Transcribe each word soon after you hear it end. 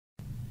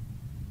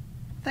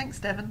Thanks,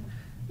 Devon.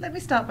 Let me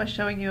start by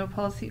showing you a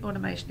policy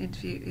automation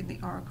interview in the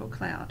Oracle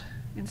Cloud.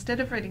 Instead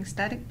of reading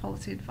static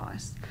policy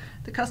advice,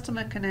 the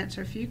customer can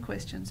answer a few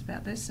questions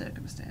about their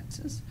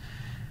circumstances.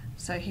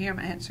 So here I'm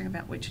answering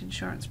about which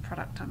insurance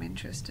product I'm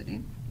interested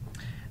in.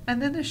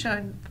 And then they're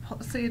shown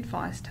policy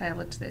advice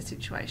tailored to their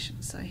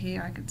situation. So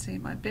here I can see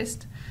my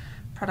best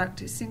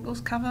product is singles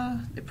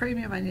cover, the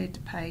premium I need to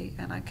pay,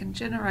 and I can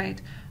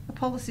generate a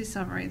policy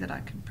summary that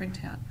I can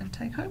print out and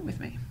take home with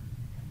me.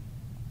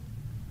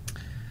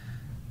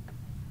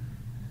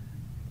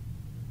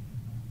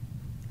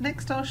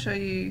 Next, I'll show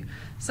you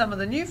some of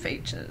the new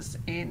features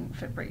in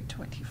February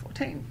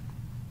 2014.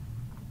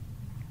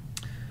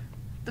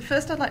 The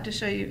first I'd like to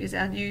show you is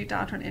our new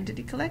data and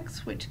entity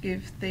collects, which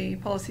give the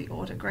policy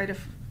author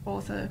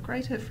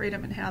greater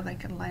freedom in how they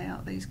can lay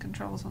out these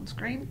controls on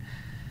screen.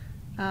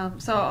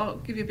 So I'll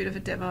give you a bit of a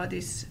demo of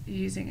this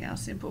using our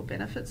simple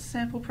benefits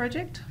sample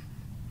project.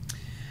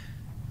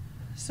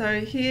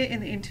 So here in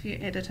the interview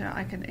editor,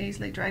 I can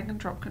easily drag and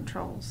drop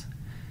controls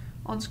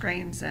on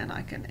screens, and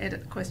I can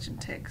edit question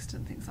text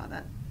and things like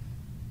that.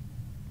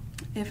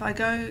 If I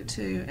go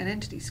to an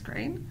entity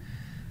screen,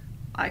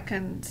 I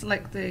can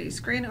select the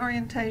screen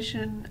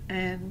orientation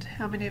and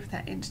how many of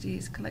that entity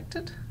is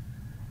collected.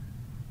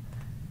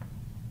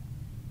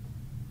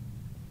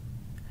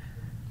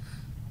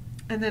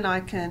 And then I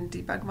can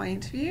debug my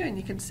interview, and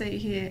you can see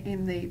here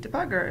in the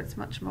debugger it's a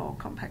much more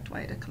compact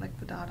way to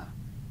collect the data.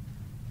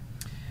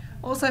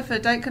 Also for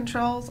date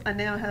controls, I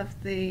now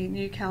have the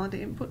new calendar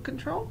input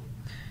control.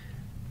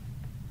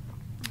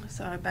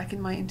 So back in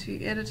my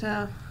interview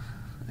editor,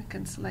 I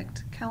can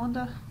select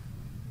calendar,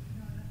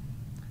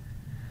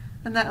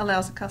 and that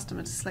allows the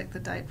customer to select the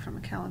date from a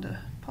calendar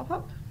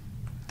pop-up.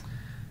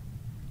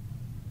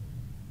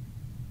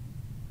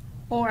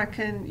 Or I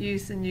can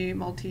use the new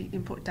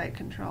multi-input date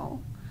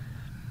control,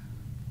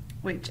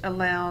 which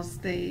allows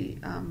the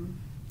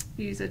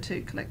user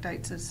to collect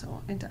dates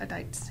or enter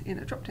dates in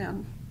a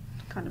drop-down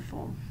kind of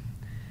form.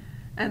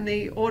 And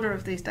the order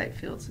of these date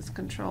fields is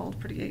controlled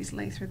pretty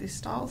easily through this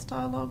styles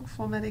dialog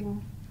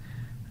formatting,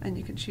 and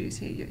you can choose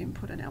here your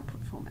input and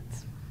output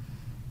formats.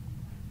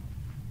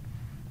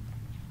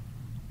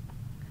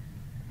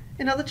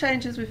 In other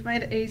changes, we've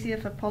made it easier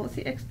for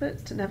policy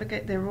experts to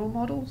navigate their rule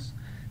models.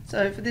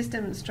 So for this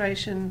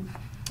demonstration,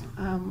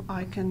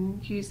 I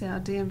can use our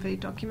DMV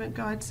document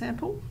guide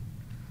sample.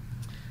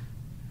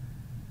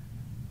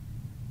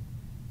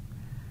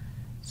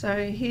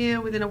 So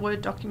here within a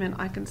Word document,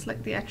 I can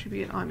select the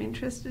attribute I'm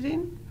interested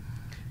in,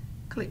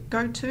 click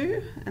Go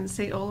To, and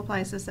see all the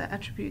places that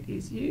attribute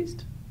is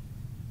used.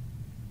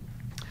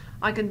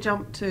 I can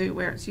jump to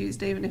where it's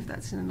used even if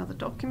that's in another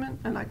document,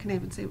 and I can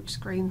even see which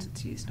screens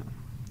it's used on.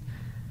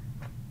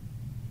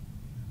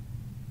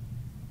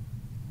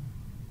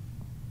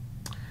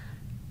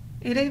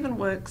 It even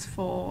works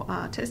for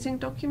testing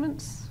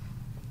documents.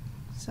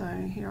 So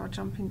here I'll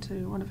jump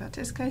into one of our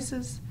test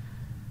cases.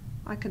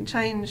 I can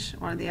change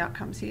one of the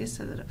outcomes here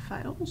so that it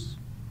fails.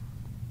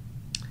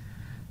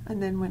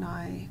 And then when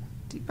I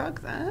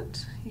debug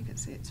that, you can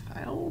see it's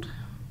failed.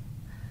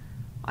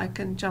 I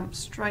can jump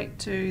straight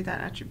to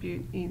that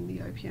attribute in the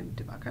OPM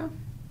debugger,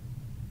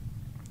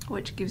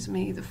 which gives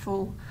me the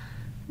full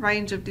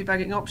range of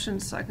debugging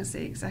options so I can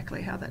see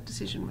exactly how that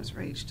decision was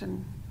reached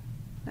and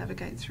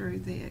navigate through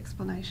the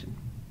explanation.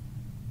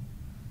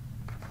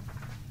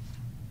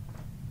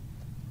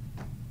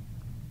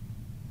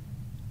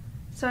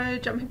 So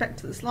jumping back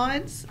to the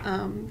slides,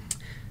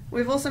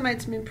 we've also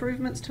made some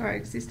improvements to our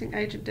existing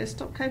agent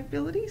desktop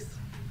capabilities.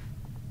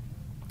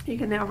 You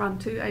can now run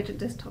 2 agent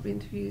desktop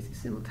interviews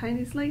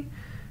simultaneously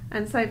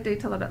and save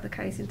detail about the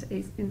case into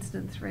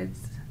incident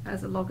threads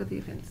as a log of the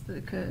events that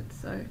occurred.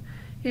 So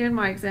here in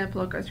my example,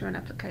 I'll go through an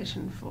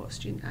application for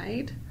student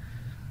aid.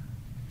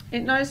 It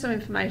knows some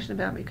information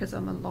about me because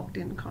I'm a logged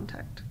in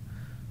contact,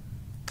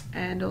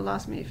 and it'll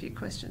ask me a few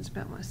questions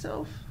about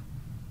myself.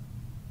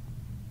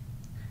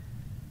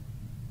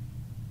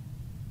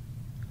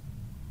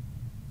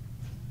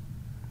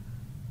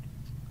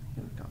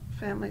 Here we've got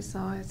family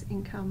size,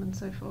 income and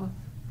so forth.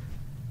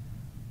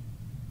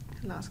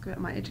 It'll ask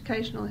about my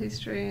educational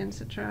history,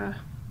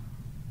 etc.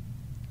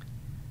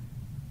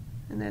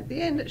 And at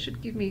the end it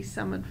should give me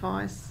some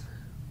advice.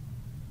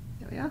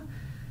 There we are.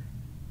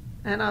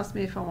 And ask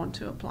me if I want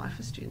to apply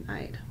for student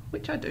aid,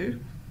 which I do.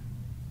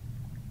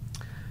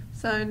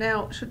 So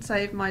now it should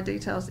save my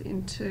details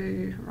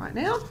into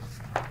RightNow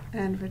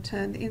and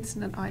return the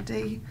incident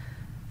ID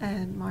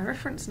and my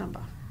reference number.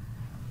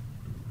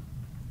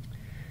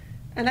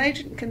 An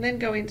agent can then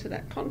go into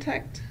that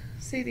contact,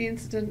 see the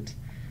incident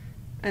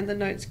and the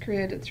notes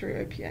created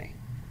through OPA.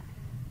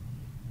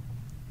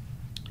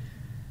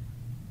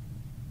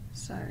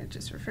 So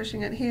just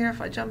refreshing it here, if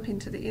I jump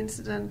into the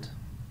incident,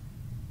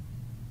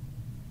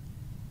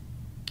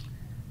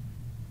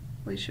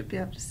 we should be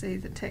able to see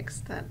the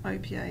text that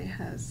OPA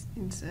has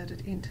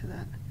inserted into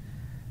that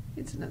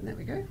incident. There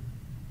we go.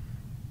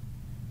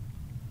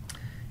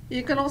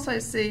 You can also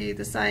see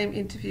the same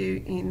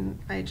interview in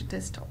Agent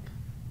Desktop,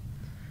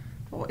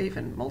 or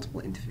even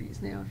multiple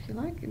interviews now if you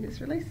like in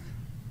this release.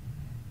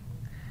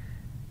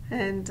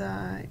 And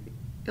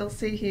you'll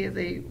see here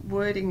the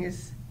wording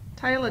is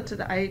tailored to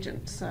the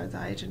agent, so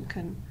the agent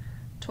can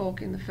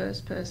talk in the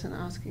first person,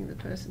 asking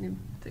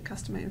the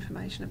customer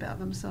information about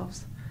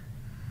themselves.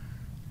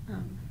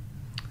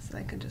 So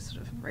they can just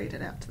sort of read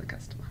it out to the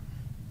customer.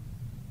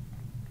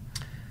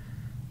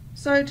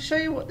 So to show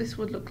you what this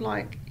would look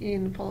like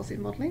in policy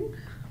modelling,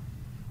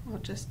 I'll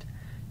just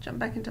jump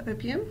back into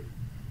OPM.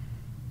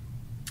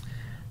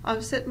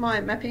 I've set my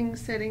mapping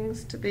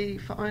settings to be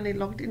for only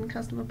logged in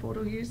customer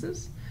portal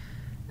users,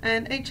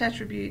 and each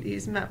attribute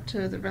is mapped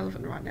to the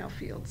relevant RightNow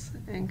fields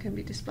and can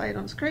be displayed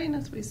on screen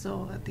as we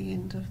saw at the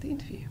end of the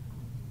interview.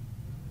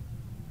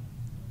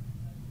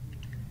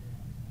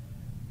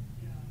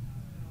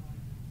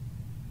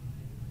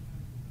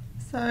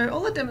 So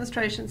all the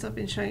demonstrations I've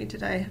been showing you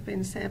today have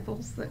been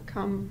samples that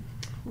come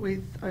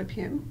with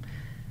OPM,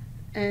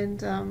 and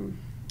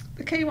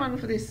the key one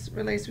for this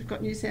release, we've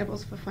got new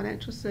samples for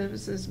financial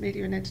services,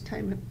 media and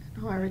entertainment,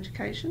 and higher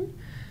education.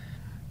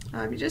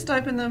 You just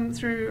open them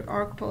through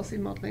Oracle Policy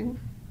Modelling.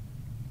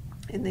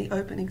 In the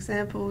open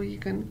example, you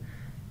can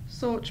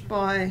sort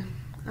by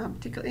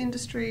particular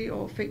industry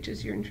or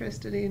features you're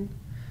interested in.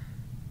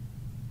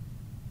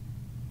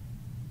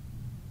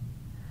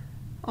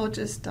 I'll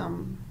just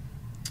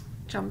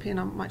jump in.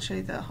 I might show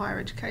you the higher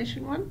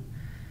education one,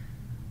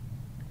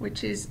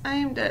 which is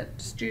aimed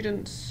at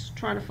students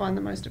trying to find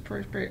the most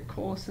appropriate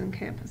course and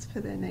campus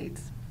for their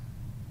needs.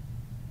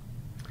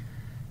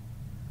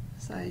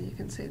 So you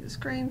can see the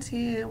screens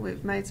here.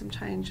 We've made some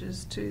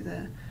changes to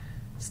the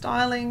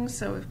styling,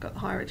 so we've got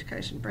the higher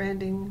education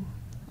branding.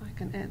 I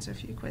can answer a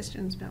few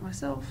questions about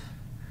myself,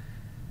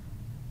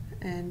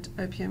 and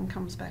OPM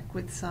comes back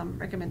with some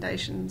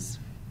recommendations,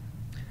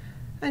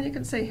 and you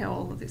can see how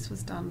all of this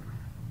was done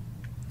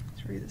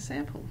through the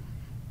sample.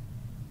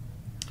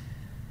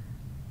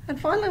 And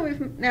finally,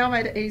 we've now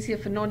made it easier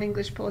for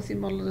non-English policy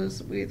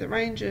modelers with a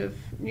range of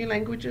new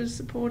languages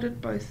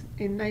supported, both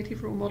in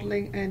native rule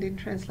modelling and in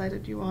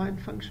translated UI and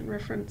function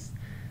reference.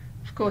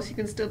 Of course, you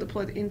can still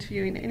deploy the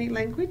interview in any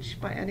language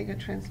by adding a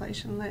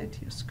translation layer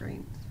to your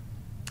screen.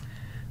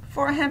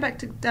 Before I hand back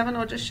to Davin,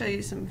 I'll just show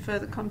you some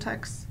further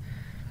contacts.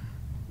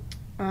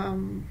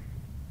 The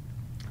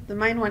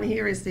main one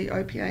here is the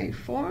OPA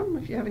forum.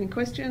 If you have any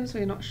questions or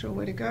you're not sure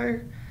where to go,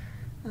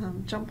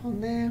 jump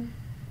on there.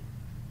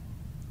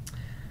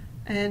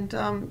 And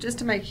just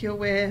to make you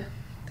aware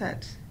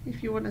that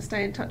if you want to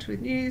stay in touch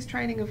with news,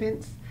 training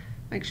events,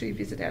 make sure you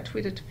visit our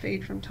Twitter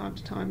feed from time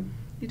to time.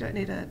 You don't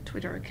need a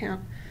Twitter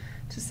account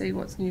to see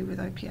what's new with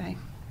OPA.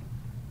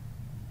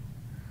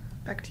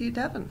 Back to you,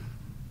 Davin.